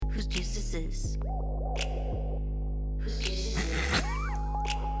is this? Whose juice is this?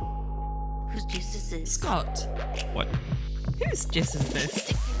 Whose juice is this? Scott, What? whose juice is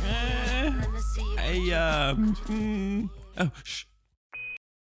this? Oh, shh.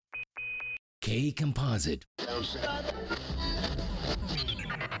 K Composite.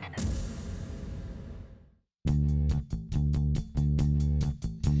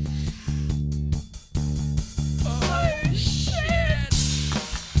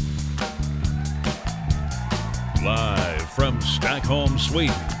 Live from Stockholm,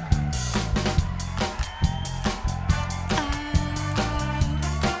 Sweden.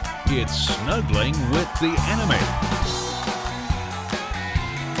 It's Snuggling with the Enemy.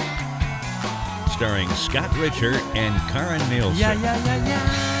 Starring Scott Richer and Karen Nielsen.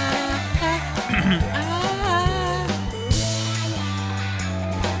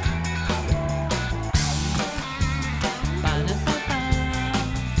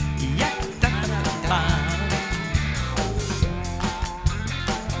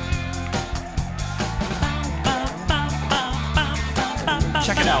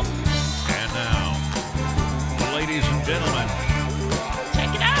 Check it out. And now, ladies and gentlemen,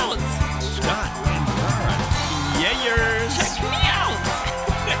 Check it out! Scott and Karen. Yayers. Check me out!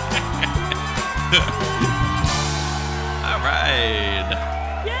 All right.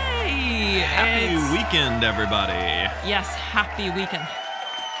 Yay! Happy It's- weekend, everybody. Yes, happy weekend.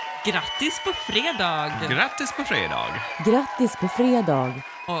 Grattis på fredag! Grattis på fredag. Grattis på fredag.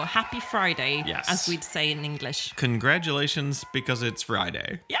 Or happy Friday, Yes. as we'd say in English. Congratulations, because it's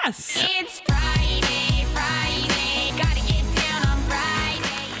Friday. Yes! It's Friday, gotta get down on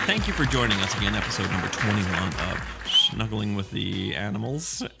Friday. Thank you for joining us again, episode number 21 of Snuggling with the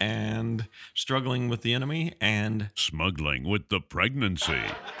Animals and Struggling with the Enemy. And Smuggling with the Pregnancy.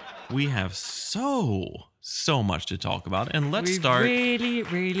 we have so much to talk about. And let's We start. really,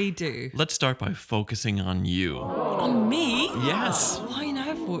 really do. Let's start by focusing on you. On me? Yes. Why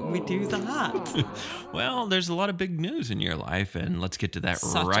now would we do that? Well, there's a lot of big news in your life, and let's get to that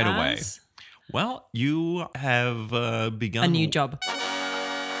Such right away. as Well, you have begun a new job.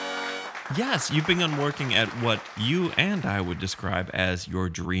 Yes, you've begun working at what you and I would describe as your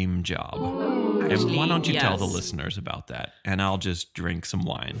dream job. And Actually, why don't you tell the yes. listeners about that? And I'll just drink some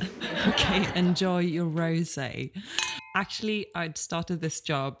wine. Okay, enjoy your rosé. Actually, I'd started this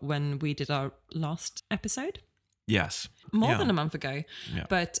job when we did our last episode. Yes. More Yeah. than a month ago. Yeah.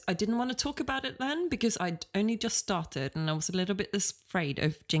 But I didn't want to talk about it then because I'd only just started and I was a little bit afraid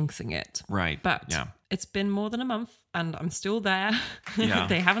of jinxing it. Right. But yeah. it's been more than a month and I'm still there. Yeah.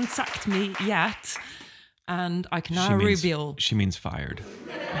 They haven't sacked me yet. And I can now She means- reveal She means fired.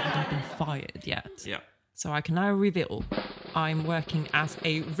 I haven't been fired yet. Yeah. So I can now reveal I'm working as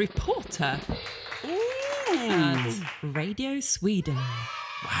a reporter at Radio Sweden.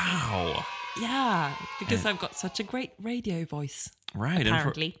 Wow. Yeah, because I've got such a great radio voice. Right.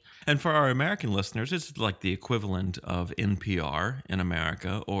 Apparently. And for our American listeners, it's like the equivalent of NPR in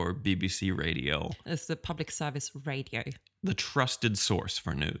America or BBC Radio, It's the public service radio. the trusted source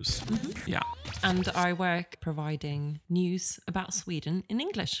for news. Yeah. And I work providing news about Sweden in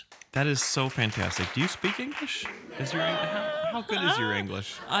English. That is so fantastic. Do you speak English? Is your how good is your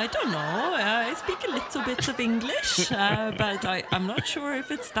English? I don't know. I speak a little bit of English, but I'm not sure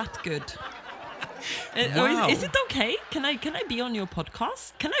if it's that good. Or Wow. is it okay? Can I be on your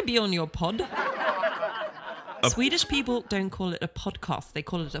podcast? Can I be on your pod? Swedish people don't call it a podcast. They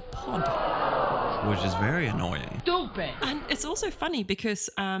call it a pod. Which is very annoying. And it's also funny because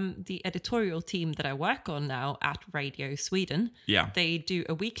the editorial team that I work on now at Radio Sweden, Yeah. they do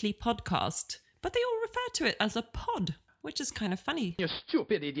a weekly podcast, but they all refer to it as a pod, which is kind of funny.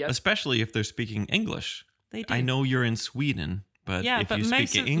 Especially if they're speaking English. They do. I know you're in Sweden, but Yeah, if but you most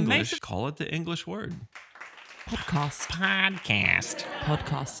speak of- English, most of- call it the English word. Podcast. Podcast.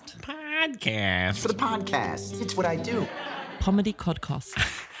 Podcast. Podcast. For the podcast. It's what I do. Comedy podcast.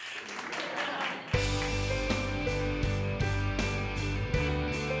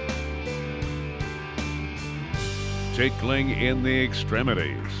 Tickling in the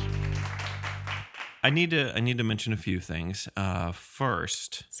extremities. I need to mention a few things.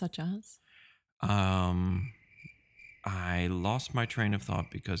 First, Such as? I lost my train of thought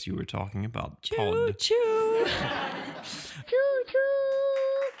because you were talking about Choo pod. choo.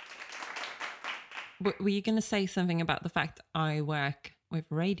 Were you going to say something about the fact I work with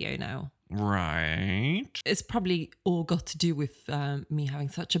radio now? Right. It's probably all got to do with me having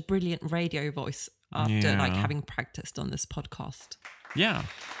such a brilliant radio voice after Yeah. having practiced on this podcast. Yeah.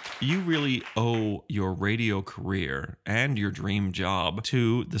 You really owe your radio career and your dream job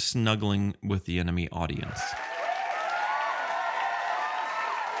to the Snuggling with the Enemy audience.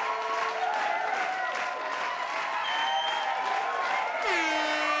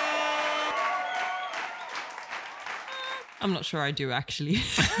 I'm not sure I do, actually.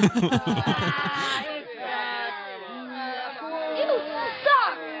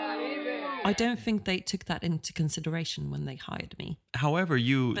 I don't think they took that into consideration when they hired me. However,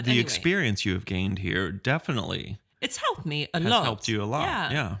 the anyway. experience you have gained here definitely It's helped me a has lot. helped you a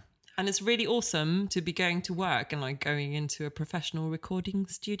lot. Yeah. And it's really awesome to be going to work and like going into a professional recording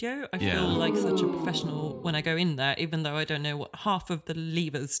studio. I feel like such a professional when I go in there, even though I don't know what half of the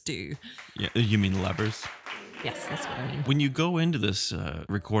levers do. Yeah. You mean levers? Yes, that's what I mean. When you go into this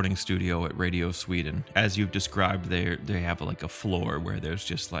recording studio at Radio Sweden, as you've described, they have like a floor where there's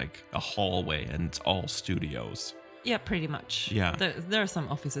just like a hallway and it's all studios. Yeah, pretty much. Yeah. There are some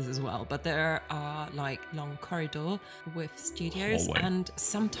offices as well, but there are like long corridor with studios, Hallway. and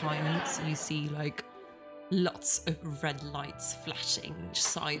sometimes you see like lots of red lights flashing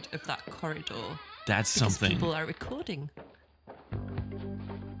side of that corridor. That's Because something. people are recording.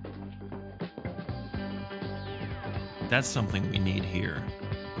 That's something we need here.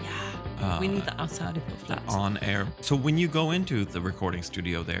 Yeah, we need that outside of your flat. On air. So when you go into the recording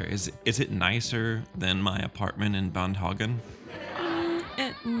studio there, is it nicer than my apartment in Bandhagen?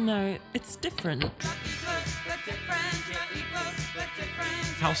 No, it's different.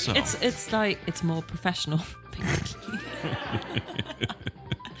 How so? It's like it's more professional. Basically.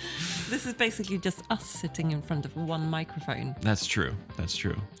 This is basically just us sitting in front of one microphone. That's true.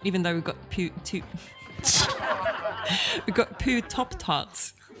 Even though we've got we've got poo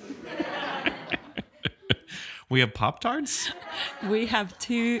top-tarts. We have Pop-Tarts? We have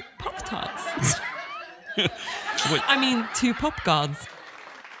 2 Pop-Tarts. What? I mean, 2 Pop Guards.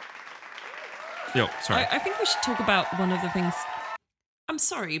 Yo, sorry. I think we should talk about one of the things. I'm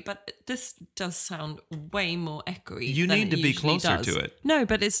sorry, but this does sound way more echoey. You than need to it be usually closer does. to it. No,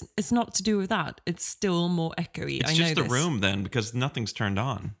 but it's not to do with that. It's still more echoey. It's I know just the this. room then, because nothing's turned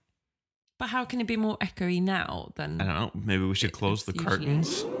on. But how can it be more echoey now than? I don't know. Maybe we should close the usually?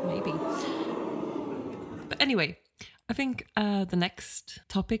 curtains. Maybe. But anyway, I think the next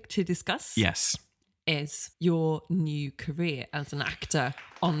topic to discuss Yes. is your new career as an actor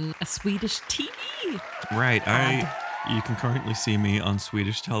on a Swedish TV. Right. You can currently see me on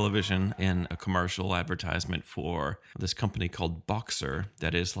Swedish television in a commercial advertisement for this company called Boxer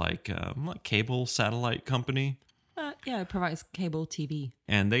that is like a cable satellite company. Yeah, it provides cable TV.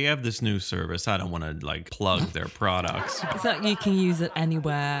 And they have this new service. I don't want to like plug their products. It's like you can use it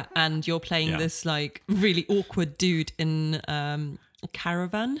anywhere, and you're playing Yeah. this like really awkward dude in a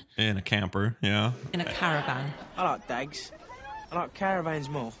caravan. In a camper, yeah. In a caravan. I like dags. I like caravans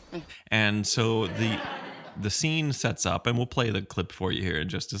more. And so the scene sets up, and we'll play the clip for you here in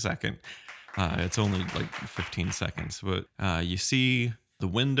just a second. It's only like 15 seconds, but you see the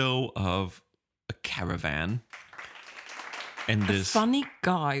window of a caravan. And A this funny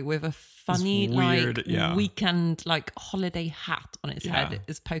guy with a funny weird, like yeah. weekend like holiday hat on his Yeah. head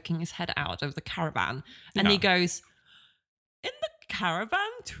is poking his head out of the caravan, and he Yeah. goes, "In the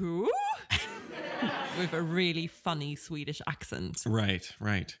caravan too," with a really funny Swedish accent. Right.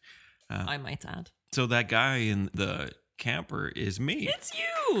 I might add. So that guy in the camper is me. It's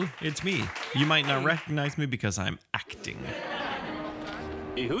you. It's me. You might not recognize me because I'm acting.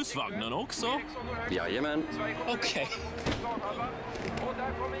 I husvagnen också? Jajamän. Okej.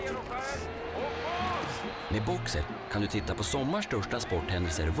 Med Boxer kan du titta på sommars största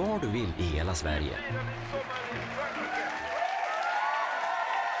sporthändelser var du vill i hela Sverige.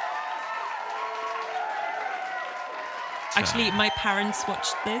 Actually, my parents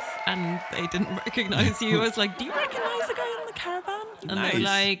watched this and they didn't recognize you. I was like, "Do you recognize the guy in the caravan?" And they were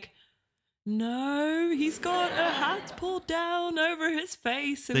Nice. like, "No, he's got a hat pulled down over his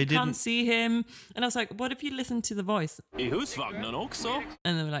face and They we can't didn't- see him." And I was like, "What if you listen to the voice?" I husvagnen också?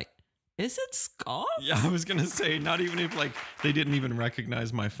 And they were like, "Is it Scott?" Yeah, I was gonna say, not even if like they didn't even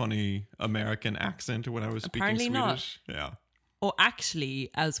recognize my funny American accent when I was speaking Apparently not. Swedish. Yeah. Or actually,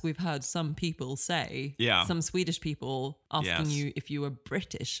 as we've heard some people say, Yeah. some Swedish people asking Yes. you if you were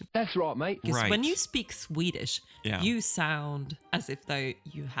British. That's right, mate. Because Right. when you speak Swedish, Yeah. you sound as if though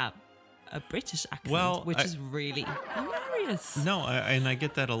you have a British accent, Well, which I- is really hilarious. No, and I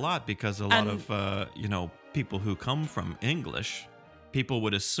get that a lot because a lot And- of people who come from English, people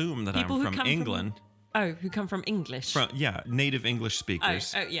would assume that People I'm who from come from- England. Who come from English. Native English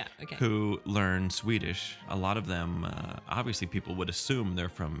speakers. Yeah, okay. Who learn Swedish. A lot of them, obviously, people would assume they're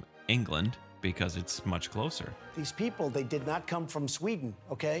from England because it's much closer. These people, they did not come from Sweden,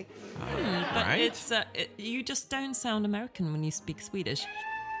 okay? But right? it's you just don't sound American when you speak Swedish.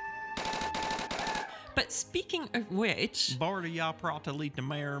 But speaking of which, Borde jag prata lite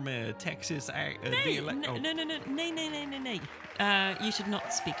mer med Texas dialekt? Oh. no. You should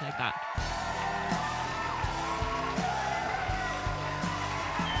not speak like that.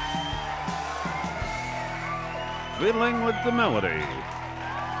 fiddling with the melody.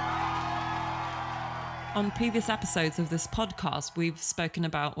 On previous episodes of this podcast, we've spoken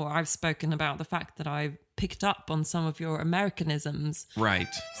about, or I've spoken about, the fact that I've picked up on some of your Americanisms. Right.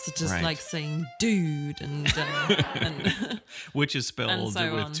 Such as like saying dude and which is spelled and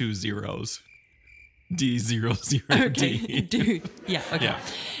so with on. 2 zeros. D00D. Okay, dude. Yeah, okay. Yeah.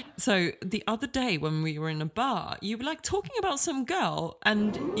 So the other day when we were in a bar, you were like talking about some girl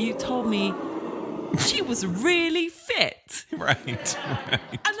and you told me she was really fit. Right. And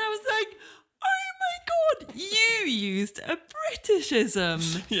I was like, oh my God, you used a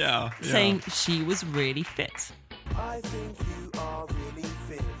Britishism. Yeah. Saying she was really fit. I think you are really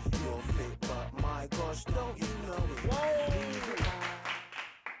fit. You're fit, but my gosh, don't you know it?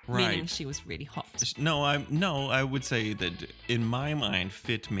 Right. Meaning she was really hot. No, I would say that in my mind,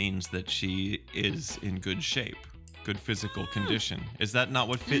 fit means that she is in good shape, good physical condition. Is that not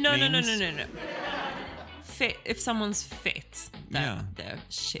what fit means? No. Fit, if someone's fit, they're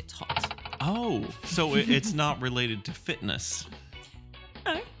shit hot. Oh, so it's not related to fitness.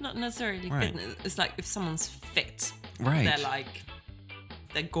 No, not necessarily Right. fitness. It's like if someone's fit, Right.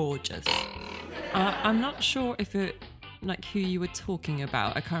 they're gorgeous. I'm not sure if it, like who you were talking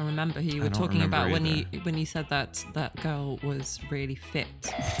about. I can't remember who you were talking about when you said that girl was really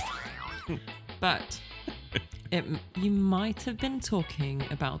fit. But you might have been talking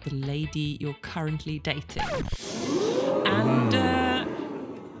about the lady you're currently dating. And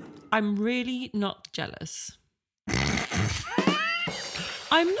I'm really not jealous.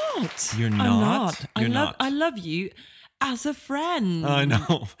 I'm not. You're I'm not? not. You're not. I love you as a friend. I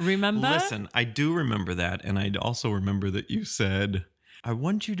know. Remember? Listen, I do remember that. And I also remember that you said, I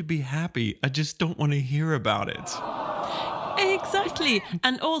want you to be happy. I just don't want to hear about it. Exactly.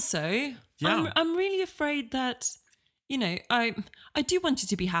 And also, I'm really afraid that, you know, I do want you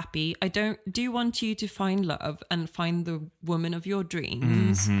to be happy. I do want you to find love and find the woman of your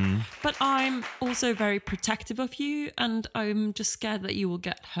dreams. Mm-hmm. But I'm also very protective of you, and I'm just scared that you will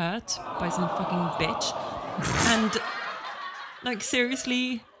get hurt by some fucking bitch. And like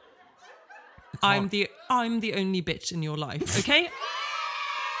seriously, I'm the only bitch in your life, okay?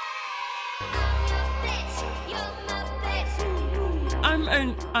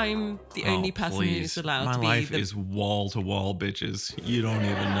 I'm the only person who's allowed My to be. life is wall to wall, bitches. You don't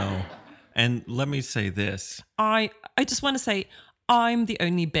even know. And let me say this. I just want to say I'm the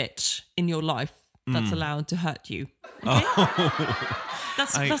only bitch in your life that's allowed to hurt you. Okay?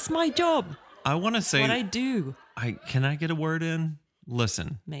 That's my job. I want to say what I do. Can I get a word in?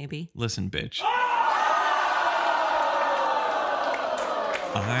 Listen. Maybe. Listen, bitch.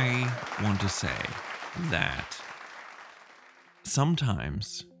 I want to say that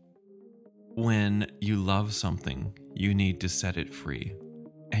sometimes when you love something, you need to set it free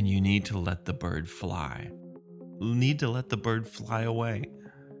and you need to let the bird fly. You need to let the bird fly away.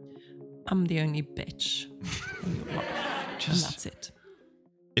 I'm the only bitch in your life. And that's it.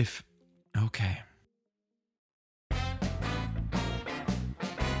 Okay.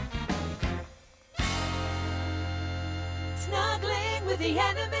 Snuggling with the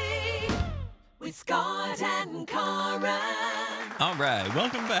enemy, with Scott and Karen. All right,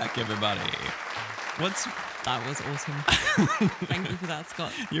 welcome back, everybody. That was awesome. Thank you for that,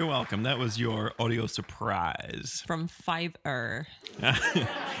 Scott. You're welcome. That was your audio surprise. From Fiverr.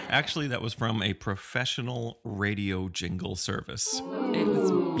 Actually, that was from a professional radio jingle service. It was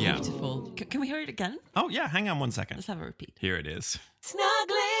beautiful. Can we hear it again? Oh, yeah. Hang on 1 second. Let's have a repeat. Here it is.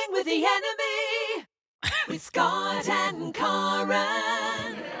 Snuggling with the enemy, with Scott and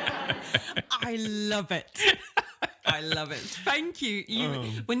Karen. I love it. I love it. Thank you.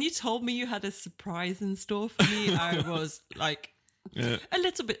 When you told me you had a surprise in store for me, I was like a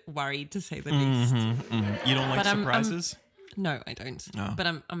little bit worried, to say the least. You don't like surprises? No, I don't. Oh. But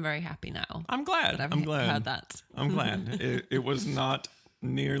I'm very happy now. I'm glad. That I've I'm glad. heard that. I'm glad. It was not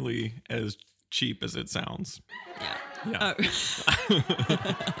nearly as cheap as it sounds. Yeah. Oh.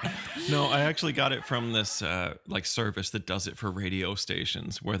 No, I actually got it from this like service that does it for radio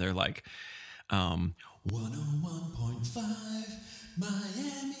stations where they're like 101.5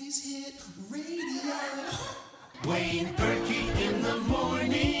 Miami's hit radio. Wayne Berkey in the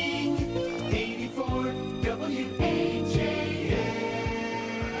morning. 84 WHAA.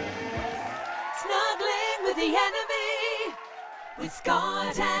 Snuggling with the enemy, with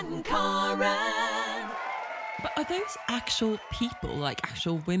Scott and Karen. But are those actual people, like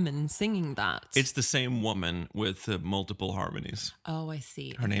actual women singing that? It's the same woman with multiple harmonies. Oh, I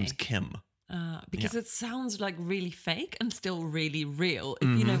see. Her name's Kim. Because it sounds like really fake and still really real, if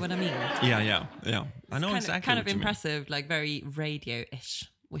you know what I mean. Yeah. I know It's exactly kind what of you mean. impressive, like very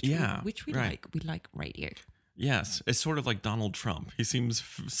radio-ish, which we like. We like radio. Yes, it's sort of like Donald Trump. He seems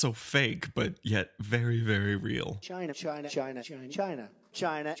so fake, but yet very, very real. China, China, China, China, China,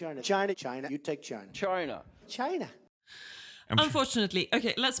 China, China, China, China. You take China. China. China. Unfortunately.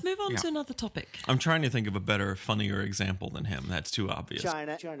 Okay, let's move on to another topic. I'm trying to think of a better, funnier example than him. That's too obvious.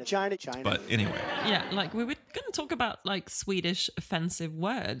 China, China, China, China. But anyway. Yeah, like we were going to talk about like Swedish offensive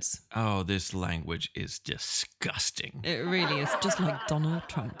words. Oh, this language is disgusting. It really is, just like Donald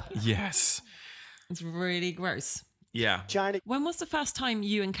Trump. Yes. It's really gross. Yeah. China. When was the first time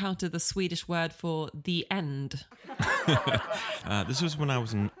you encountered the Swedish word for the end? This was when I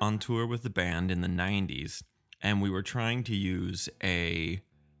was on tour with the band in the 90s, and we were trying to use a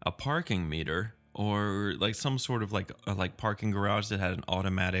parking meter or like some sort of like parking garage that had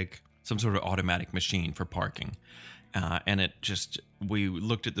some sort of automatic machine for parking. And we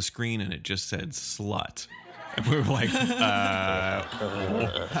looked at the screen and it just said slut. And we were like,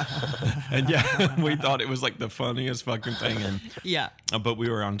 and yeah, we thought it was like the funniest fucking thing. And yeah. But we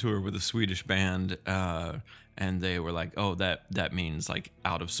were on tour with a Swedish band, and they were like, oh, that means like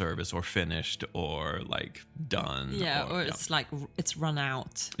out of service or finished or like done. Yeah, or it's like it's run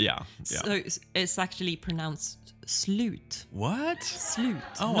out. Yeah. So it's actually pronounced slut. What? Slut.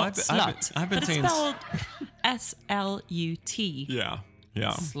 Oh, not slut. I've been but saying it's spelled SLUT. Yeah.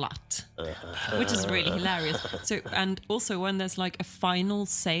 Yeah. Slut, which is really hilarious. So, and also when there's like a final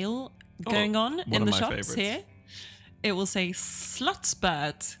sale going on in the shops favorites. here, it will say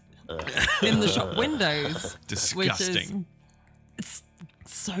Slutspurt in the shop windows. Disgusting. It's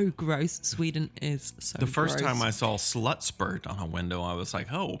so gross. Sweden is so The first gross. time I saw Slutspurt on a window, I was like,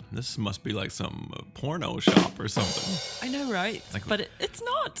 oh, this must be like some porno shop or something. I know, right? Like, but it's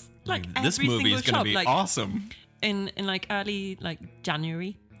not. Like every this movie is going to be like, awesome. In like early like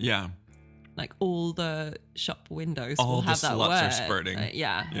January. Yeah. Like all the shop windows All will the have that sluts word. are spurting.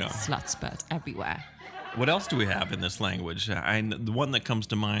 Yeah. Yeah. Slutspurt everywhere. What else do we have in this language? The one that comes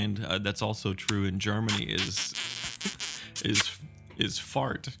to mind that's also true in Germany is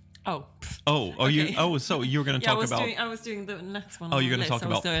fart. Oh. Oh, Okay. So you were going to talk about... I was doing the next one. Oh, on you're the going to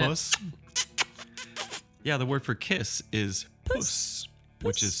talk list. about puss? Yeah, the word for kiss is puss,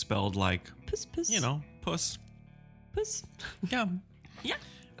 which is spelled like, puss. puss. Puss. Yeah. Yeah.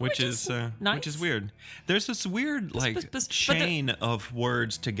 Which is nice. Which is weird. There's this weird puss. chain of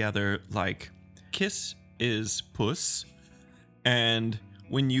words together, like kiss is puss, and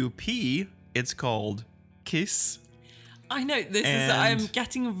when you pee, it's called kiss. I know I'm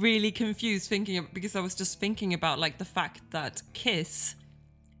getting really confused because I was just thinking about like the fact that kiss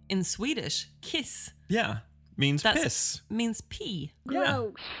in Swedish, kiss. Yeah, means piss. Means pee. Yeah.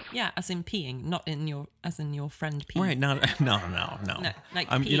 Yeah, as in peeing, not as in your friend pee. Right, no. No, like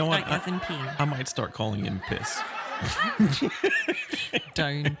pee, you know what? like as in peeing. I might start calling him piss.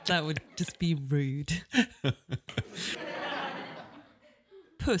 Don't. That would just be rude.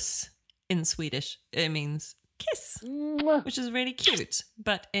 Puss in Swedish, it means kiss, which is really cute.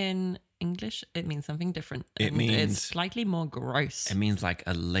 But in English, it means something different. It means it's slightly more gross. It means like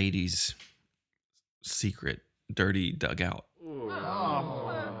a lady's secret, dirty dugout.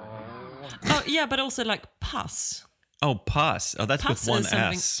 Oh yeah, but also like puss. Oh, pus. Oh, that's Pus with one is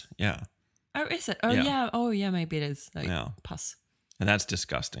something- S. Yeah. Oh, is it? Oh Yeah. yeah. Oh yeah, maybe it is. Like, Yeah. Puss. And that's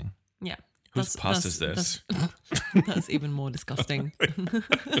disgusting. Yeah. Whose pus is this? That's even more disgusting.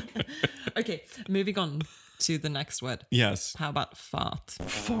 Okay, moving on to the next word. Yes. How about fart?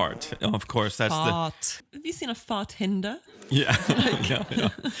 Fart. Oh, of course, that's Fart. Have you seen a fart hinder? Yeah. Yeah.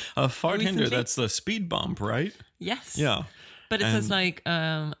 A fart hinder, Recently? that's the speed bump, right? Yes. Yeah. But it says And- like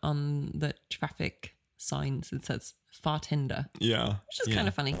on the traffic signs, it says fart hinder, Yeah. which is kind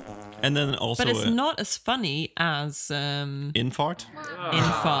of funny. And then also But it's not as funny as infart?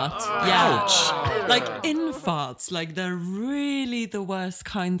 infart. Yeah. Like infarts, like they're really the worst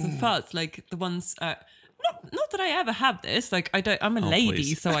kinds of farts. Like the ones not that I ever have this. Like I'm a lady,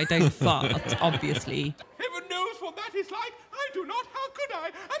 please. so I don't fart, obviously. Heaven knows what that is like. I do not. How could I?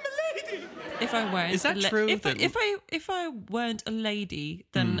 I'm a lady. If I weren't Is that true If that- I weren't a lady,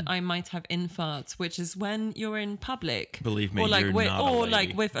 then I might have infarts, which is when you're in public. Believe me, or like you're with, not a or lady.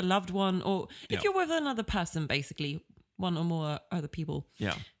 like with a loved one, or if Yeah. you're with another person, basically one or more other people,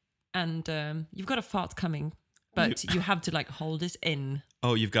 Yeah. and you've got a fart coming, but you have to like hold it in.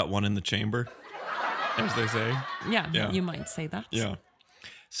 Oh, you've got one in the chamber, as they say. Yeah, you might say that. Yeah.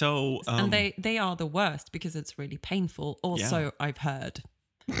 So And they are the worst because it's really painful. Also, I've heard.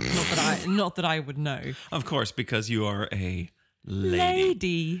 Not that I would know. of course, because you are a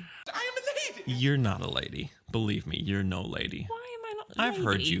lady. I am a lady. You're not a lady. Believe me, you're no lady. Why am I not a I've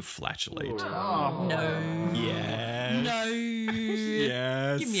heard lady? you flatulate. No. Yes. No.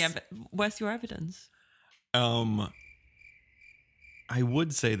 Yes. Give me where's your evidence? I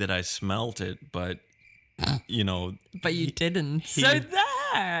would say that I smelt it, but But you didn't. So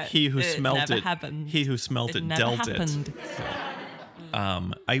that he who smelt never it happened. He who smelt it never dealt happened.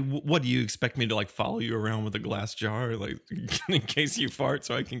 it. What do you expect me to like follow you around with a glass jar, like in case you fart,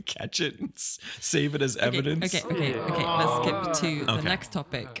 so I can catch it and save it as evidence? Okay. Let's skip to the next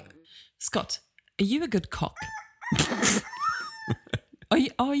topic. Scott, are you a good cock?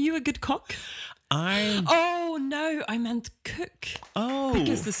 Are you a good cock? Oh no, I meant cook. Oh,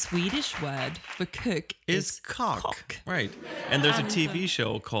 because the Swedish word for cook is cock. Right, and there's a TV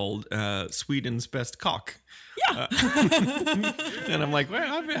show called Sweden's Best Cock. Yeah, and I'm like,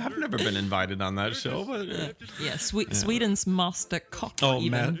 well, I've never been invited on that show, but Sweden's Master Cock. Oh,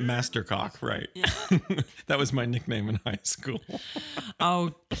 Master Cock, right? Yeah. That was my nickname in high school.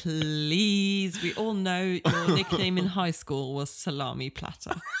 Oh please, we all know your nickname in high school was Salami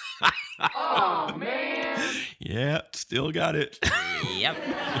Platter. Oh man! Yeah, still got it. Yep.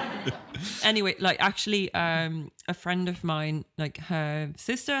 Anyway, like actually, a friend of mine, like her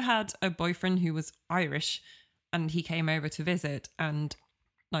sister had a boyfriend who was Irish, and he came over to visit, and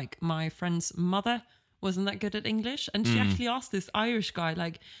like my friend's mother wasn't that good at English, and she actually asked this Irish guy,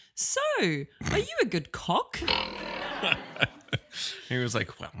 like, "So, are you a good cock?" He was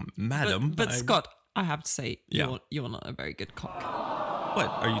like, "Well, madam." But Scott, I have to say, you're not a very good cock. What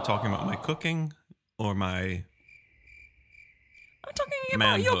are you talking about? My cooking or my? I'm talking about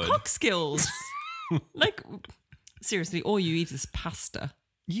manhood. your cock skills. Like, seriously, all you eat is pasta.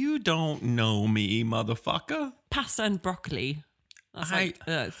 You don't know me, motherfucker. Pasta and broccoli. That's like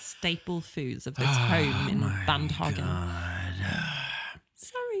staple foods of this home in Bandhagen.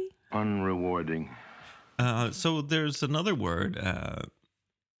 Sorry. Unrewarding. So there's another word.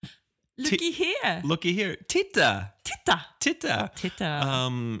 Looky here. Looky here. Titta. Titta. Titta.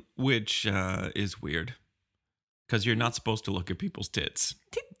 Titta. Which is weird. Because you're not supposed to look at people's tits.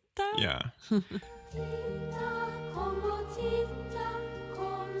 Titta. Yeah.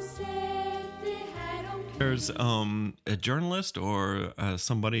 There's a journalist or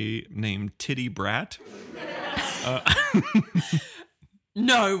somebody named Titty Brat.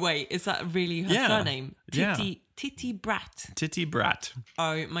 No, wait. Is that really her surname? Titty Brat. Titty Brat.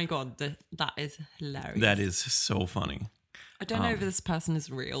 Oh my god, that is hilarious. That is so funny. I don't know if this person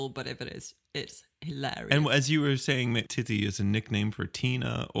is real, but if it is, it's hilarious. And as you were saying, Titty is a nickname for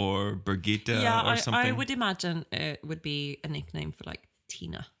Tina or Birgitta or something. I would imagine it would be a nickname for like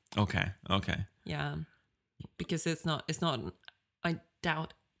Tina. Okay. Yeah, because it's not. I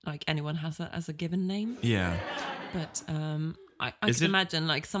doubt like anyone has that as a given name. Yeah, but I can imagine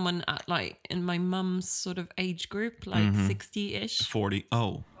like someone at like in my mum's sort of age group, like 60-ish. 40.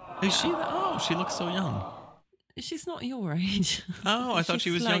 Oh, is she? Oh, she looks so young. She's not your age. Oh, I thought she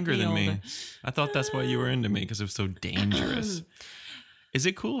was younger than me. I thought that's why you were into me, because it was so dangerous. Is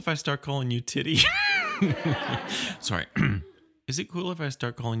it cool if I start calling you Titty? Sorry. Is it cool if I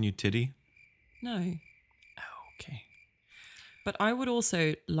start calling you Titty? No. Okay. But I would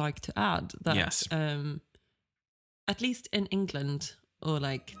also like to add that yes. At least in England or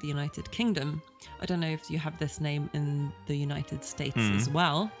like the United Kingdom, I don't know if you have this name in the United States as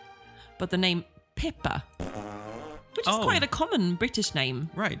well, but the name Pippa, which is quite a common British name.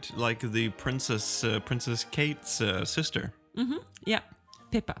 Right, like the Princess Kate's sister. Mm-hmm. Yeah,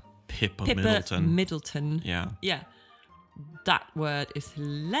 Pippa. Pippa Middleton. Middleton. Yeah. That word is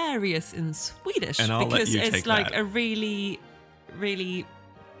hilarious in Swedish, and I'll because let you it's take like that. a really, really.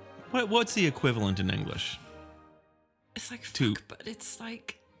 What's the equivalent in English? It's like fuck, but it's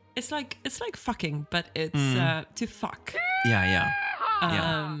like fucking, but it's to fuck. Yeah.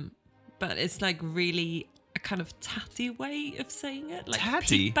 But it's like really a kind of tatty way of saying it. Like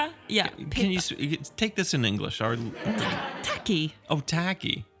tatty? Pippa. Yeah. Can you take this in English? Tacky. Oh,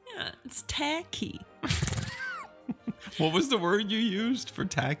 tacky. Yeah, it's tacky. What was the word you used for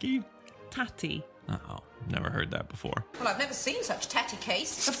tacky? Tatty. Oh, never heard that before. Well, I've never seen such tatty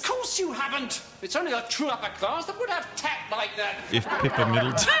case. Of course you haven't. It's only a true upper class that would have tat like that. If Pippa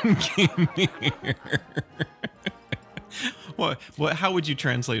Middleton came here. What? How would you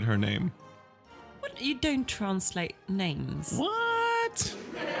translate her name? What? You don't translate names. What?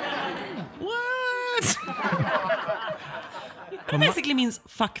 It basically means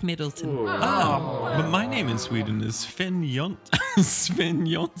fuck Middleton. Oh, but my name in Sweden is Sven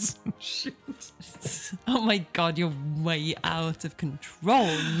Jonsson. Shit. Oh my god, you're way out of control,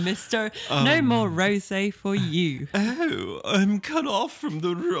 mister. No more rosé for you. Oh, I'm cut off from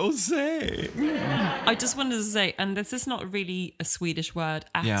the rosé. I just wanted to say, and this is not really a Swedish word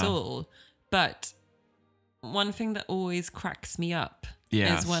at all, but one thing that always cracks me up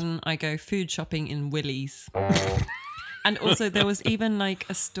Yes. is when I go food shopping in Willys. And also there was even like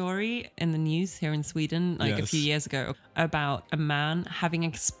a story in the news here in Sweden like a few years ago about a man having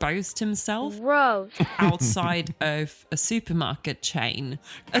exposed himself outside of a supermarket chain.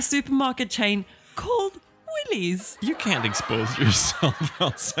 A supermarket chain called Willys. You can't expose yourself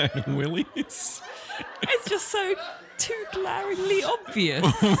outside of Willys. It's just so too glaringly obvious.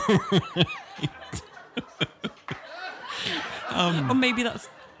 Or maybe that's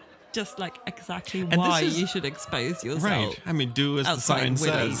just like exactly why you should expose yourself. Right. I mean, do as the sign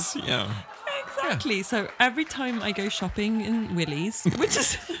says. Yeah. Exactly. Yeah. So every time I go shopping in Willys, which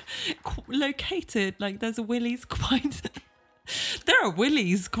is located, like there's a Willys there are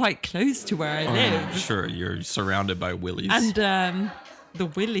Willys quite close to where I live. Sure, you're surrounded by Willys. And the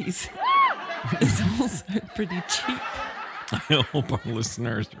Willys is also pretty cheap. I hope our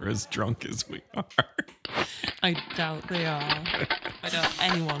listeners are as drunk as we are. I doubt they are. I doubt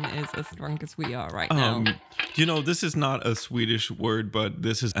anyone is as drunk as we are right now. You know, this is not a Swedish word, but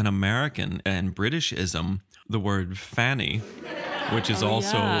this is an American and Britishism. The word fanny, which is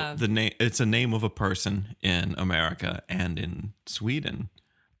also the name. It's a name of a person in America and in Sweden.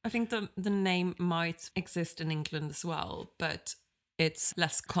 I think the name might exist in England as well, but it's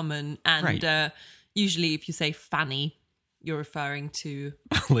less common. And usually, if you say fanny, you're referring to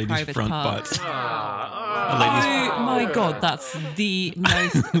lady's private front parts. butt. Oh my God, that's the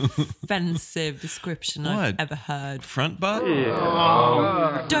most offensive description I've ever heard. Front butt?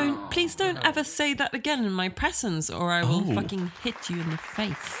 Please don't ever say that again in my presence, or I will fucking hit you in the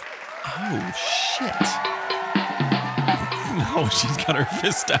face. Oh shit! Oh, she's got her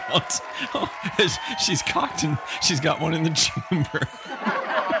fist out. Oh, she's cocked and she's got one in the chamber.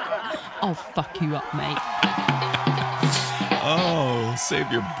 I'll fuck you up, mate. Oh,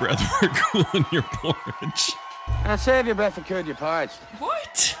 save your breath for cooling your porridge. Save your breath for cooling your porridge.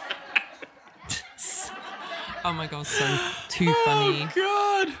 What? Oh my God, so too funny. Oh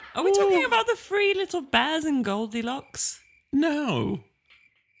God. Are we talking about the three little bears in Goldilocks? No.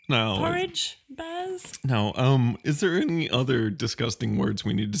 Porridge bears? No. Is there any other disgusting words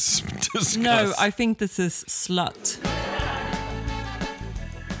we need to discuss? No, I think this is slut.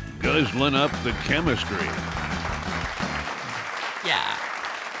 Guzzling up the chemistry. Yeah.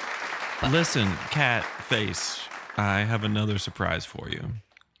 Listen, cat face, I have another surprise for you.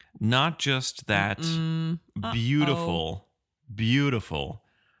 Not just that beautiful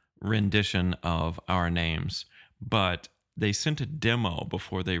rendition of our names, but they sent a demo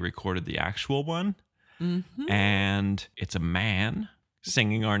before they recorded the actual one. Mm-hmm. And it's a man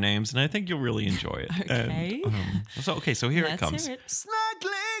singing our names, and I think you'll really enjoy it. Okay. And, so here it comes.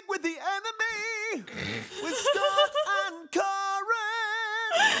 Snuggling with the enemy, with Scott and Karen.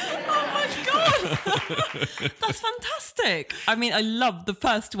 Oh my God. That's fantastic. I mean, I love the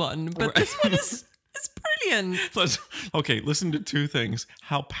first one, but this one is brilliant. Listen to two things.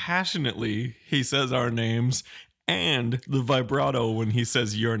 How passionately he says our names and the vibrato when he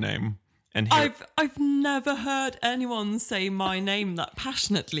says your name. And I've never heard anyone say my name that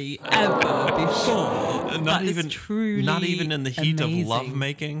passionately ever before. Not even in the heat of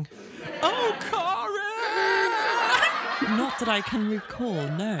lovemaking. Oh, Karen! Not that I can recall,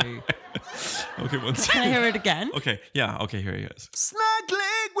 no. Okay, one second. Can I hear it again? Okay, yeah, okay, here he is.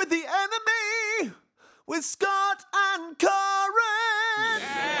 Snuggling with the enemy, with Scott and Karen.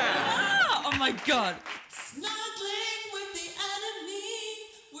 Yeah! Oh my God. Snuggling with the enemy,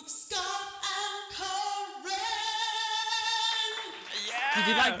 with Scott and Karen. Yeah! Did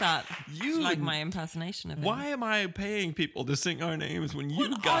you like that? You like my impersonation of him? Why am I paying people to sing our names when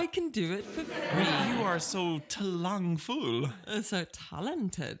I can do it for free. You are so talangfull. So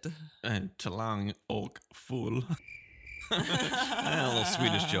talented. Talang och full. A little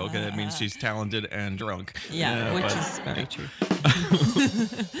Swedish joke. That means she's talented and drunk. Yeah, which is very true.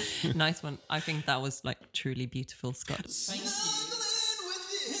 Nice one. I think that was like truly beautiful, Scott. Thank you.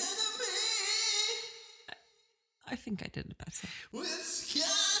 I think I did it better. With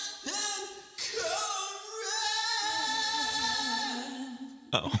Scott and Karen.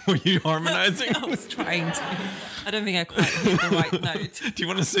 Oh, were you harmonizing? I was trying to. I don't think I quite hit the right note. Do you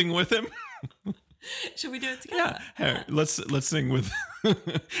want to sing with him? Should we do it together? Yeah. Hey, let's sing with.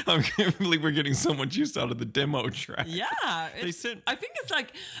 I can't believe we're getting so much use out of the demo track. Yeah. I think it's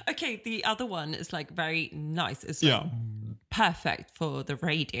like, okay, the other one is like very nice. It's like perfect for the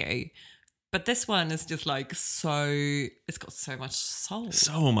radio. But this one is just like it's got so much soul.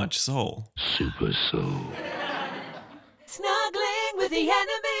 So much soul. Super soul. Snuggling with the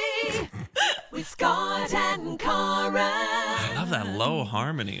enemy, with Scott and Karen. I love that low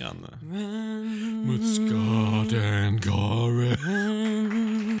harmony on the... With Scott and Karen.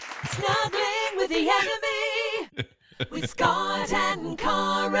 with Scott and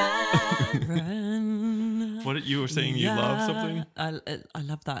Karen. What you were saying? You love something? I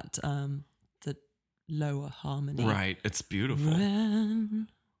love that. The lower harmony. Right. It's beautiful. Run,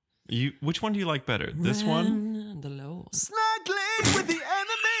 Which one do you like better? This one? The low. Snuggling with the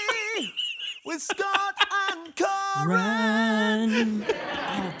enemy with Scott and Karen. Run.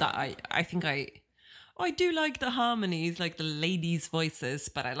 Oh, that I think I do like the harmonies, like the ladies' voices,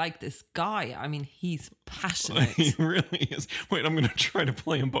 but I like this guy. I mean, he's passionate. He really is. Wait, I'm going to try to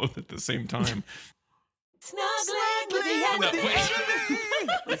play them both at the same time. Snuggling with the enemy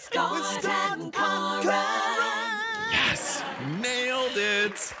with Scott and Karen. Yes! Nailed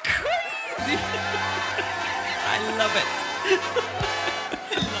it! Crazy! I love it.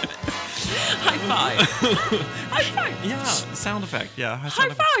 High five. High five. Yeah, sound effect. Yeah. High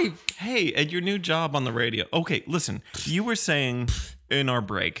five. Hey, at your new job on the radio. Okay, listen. You were saying in our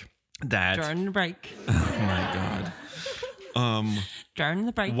break that... During the break. Oh, my God. During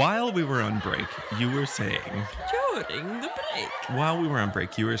the break. While we were on break, you were saying... During the break. While we were on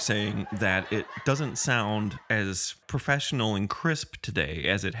break, you were saying that it doesn't sound as professional and crisp today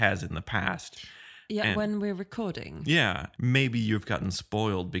as it has in the past. Yeah, And- when we're recording. Yeah, maybe you've gotten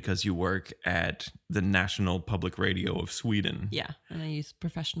spoiled because you work at the National Public Radio of Sweden. Yeah, and I use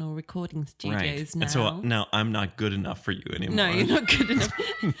professional recording studios now. And so now I'm not good enough for you anymore. No, you're not good enough.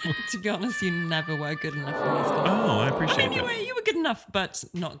 To be honest, you never were good enough for me, Scott. Oh, I appreciate that. Anyway, you were good enough, but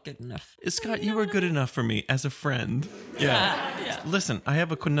not good enough. Scott, you were good enough for me as a friend. Yeah. Listen, I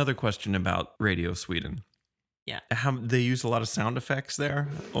have another question about Radio Sweden. Yeah. How they use a lot of sound effects there?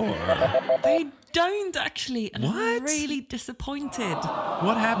 Or They don't actually. And What? I'm really disappointed.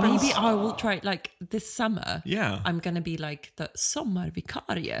 what happens? Maybe I will try, like, this summer. Yeah. I'm going to be like the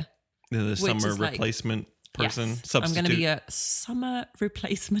sommarvikarie. The summer is like- replacement person? Yes, I'm Substitute. going to be a summer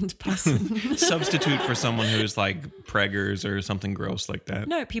replacement person. Substitute for someone who's like preggers or something gross like that.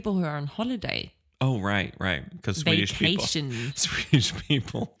 No, people who are on holiday. Oh, right. Because Swedish Vacation.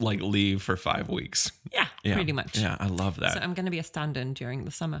 people like leave for 5 weeks. Yeah, pretty much. Yeah, I love that. So I'm going to be a stand-in during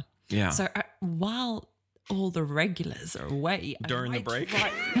the summer. Yeah. So while all the regulars are away, During the break?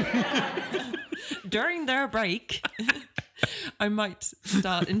 during their break, I might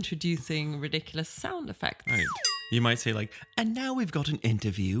start introducing ridiculous sound effects. Right. You might say like, and now we've got an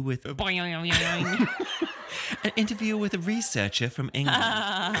interview with Boing. an interview with a researcher from England.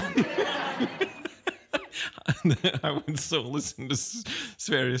 I would so listen to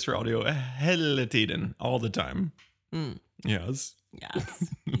Sveriges Radio hela tiden, all the time. Yes.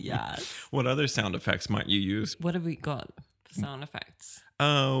 Yes. What other sound effects might you use? What have we got for sound effects?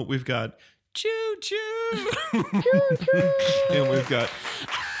 Oh, we've got choo choo, and we've got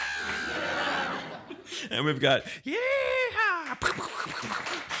yeah.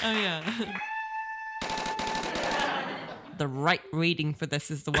 Oh, yeah. The right reading for this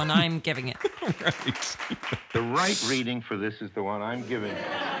is the one I'm giving it. Right. The right reading for this is the one I'm giving.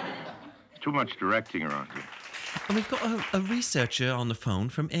 Too much directing around here. And we've got a researcher on the phone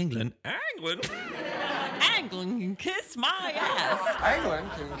from England. England? England can kiss my ass. England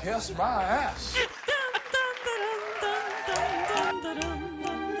can kiss my ass.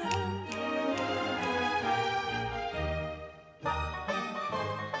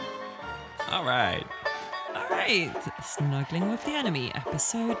 All right. Snuggling with the Enemy,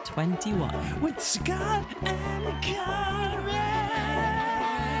 episode 21. With Scott and Karen.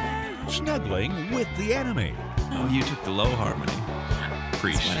 Snuggling with the enemy. Oh, you took the low harmony.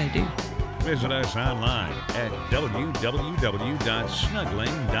 Preach. That's what I do. Visit us online at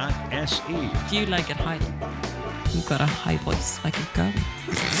www.snuggling.se. Do you like it high? You've got a high voice like a girl.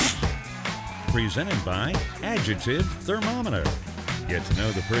 Presented by Adjective Thermometer. Get to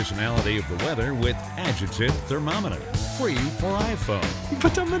know the personality of the weather with Adjective Thermometer. Free for iPhone.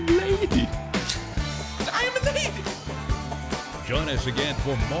 But I'm a lady. I'm a lady. Join us again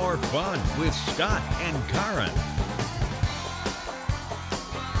for more fun with Scott and Karen.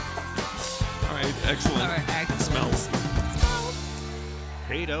 All right, excellent. All right, excellent. Smells.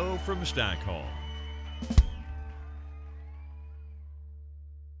 Kato from Stockholm.